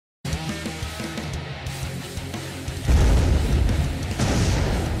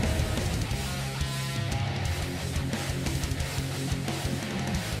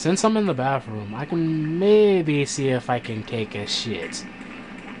Since I'm in the bathroom, I can maybe see if I can take a shit.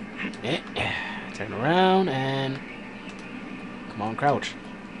 Turn around and... Come on, crouch.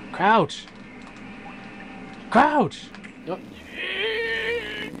 Crouch! Crouch! Oh.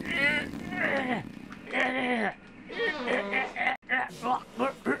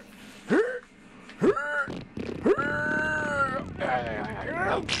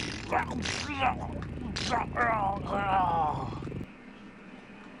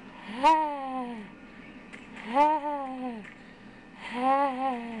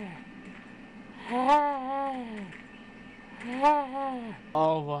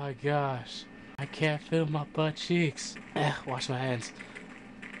 Oh my gosh, I can't feel my butt cheeks. Wash my hands.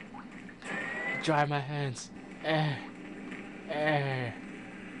 Dry my hands. I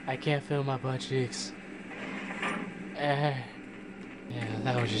can't feel my butt cheeks. Yeah,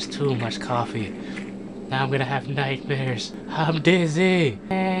 that was just too much coffee. Now I'm gonna have nightmares. I'm dizzy.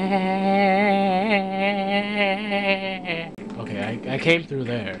 Okay, I came through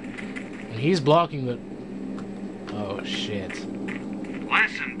there. And he's blocking the... Oh, shit.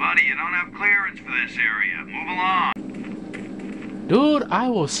 Listen, buddy, you don't have clearance for this area. Move along. Dude, I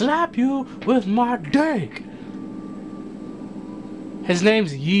will slap you with my dick. His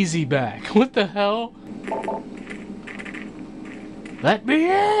name's Yeezy Back. What the hell? Let me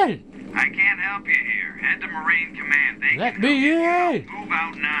in! I can't help you here. Head to Marine Command. They Let can me help in! you. Move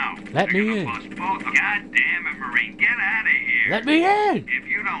out now. Let They're me gonna in. bust both. God damn it, Marine. Get out of here. Let me in! If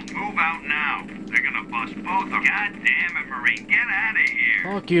you don't move out now, they're gonna bust both of. God damn it, Marine. Get out of here.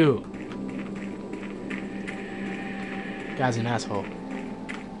 Fuck you. Guy's an asshole.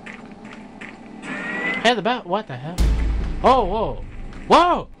 Hey, the bat. What the hell? Oh, whoa.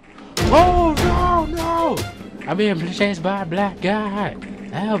 Whoa! Oh, no, no! I'm being chased by a black guy.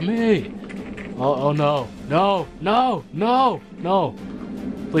 Help me. Oh, no. No, no, no, no.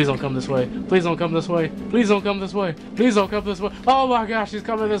 Please don't come this way. Please don't come this way. Please don't come this way. Please don't come this way. Oh my gosh, she's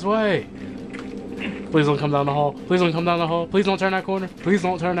coming this way. Please don't come down the hall. Please don't come down the hall. Please don't turn that corner. Please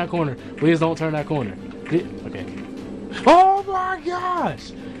don't turn that corner. Please don't turn that corner. Okay. Oh my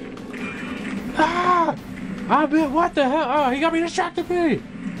gosh! Ah! What the hell? Oh, he got me distracted. Me.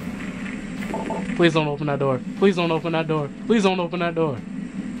 Please don't open that door. Please don't open that door. Please don't open that door.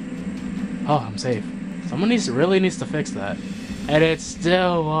 Oh, I'm safe. Someone really needs to fix that. And it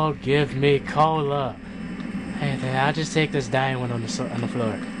still won't give me cola. Hey, I'll just take this dying one on the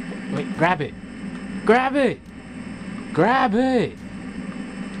floor. Wait, grab it. Grab it. Grab it.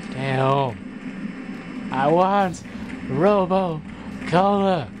 Damn. I want Robo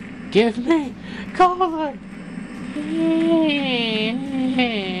Cola. Give me cola.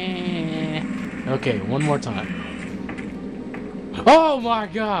 Okay, one more time. Oh my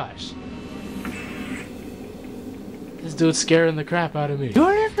gosh! This dude's scaring the crap out of me. You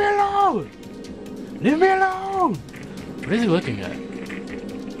leave me alone! Leave me alone! What is he looking at?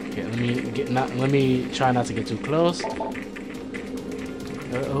 Okay, let me try not to get too close.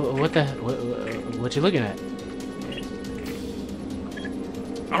 What you looking at?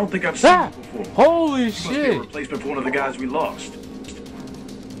 I don't think I've seen you before. Holy Must be a shit! replacement for one of the guys we lost.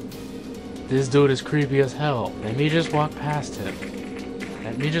 This dude is creepy as hell. Let me just walk past him.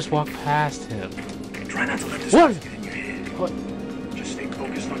 Let me just walk past him. Try not to let this What? get in your head. What? Just stay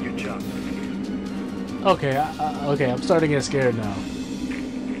focused on your job. Okay, okay, I'm starting to get scared now.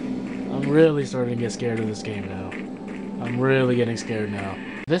 I'm really starting to get scared of this game now. I'm really getting scared now.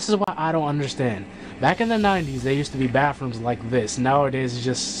 This is what I don't understand. Back in the 90s, there used to be bathrooms like this. Nowadays, it's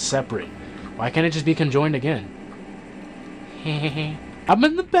just separate. Why can't it just be conjoined again? I'm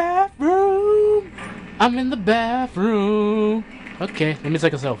in the bathroom! I'm in the bathroom! Okay, let me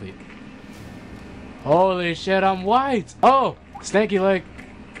take a selfie. Holy shit, I'm white! Oh! Stanky leg!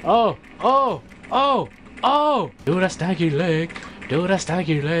 Oh! Oh! Oh! Oh! Do the stanky leg! Do the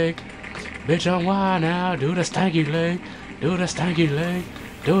stanky leg! Bitch, I'm white now! Do the stanky leg! Do the stanky leg!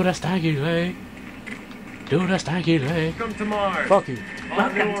 Do the stanky leg! Do the stanky leg! Welcome to Mars. Fuck you.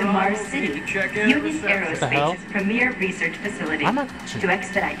 Welcome to Mars City, Union Aerospace's premier research facility. Why am I crouching? To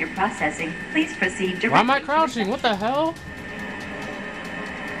expedite your processing, please proceed directly. Why am I crouching? What the hell?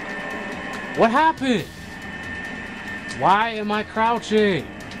 What happened? Why am I crouching?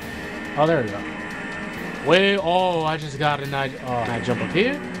 Oh, there we go. Wait, oh, I just got an idea. Oh, I jump up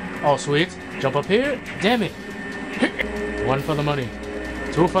here? Oh, sweet. Jump up here? Damn it. 1 for the money.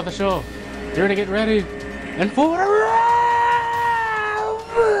 2 for the show. 3 to get ready. And 4 to run!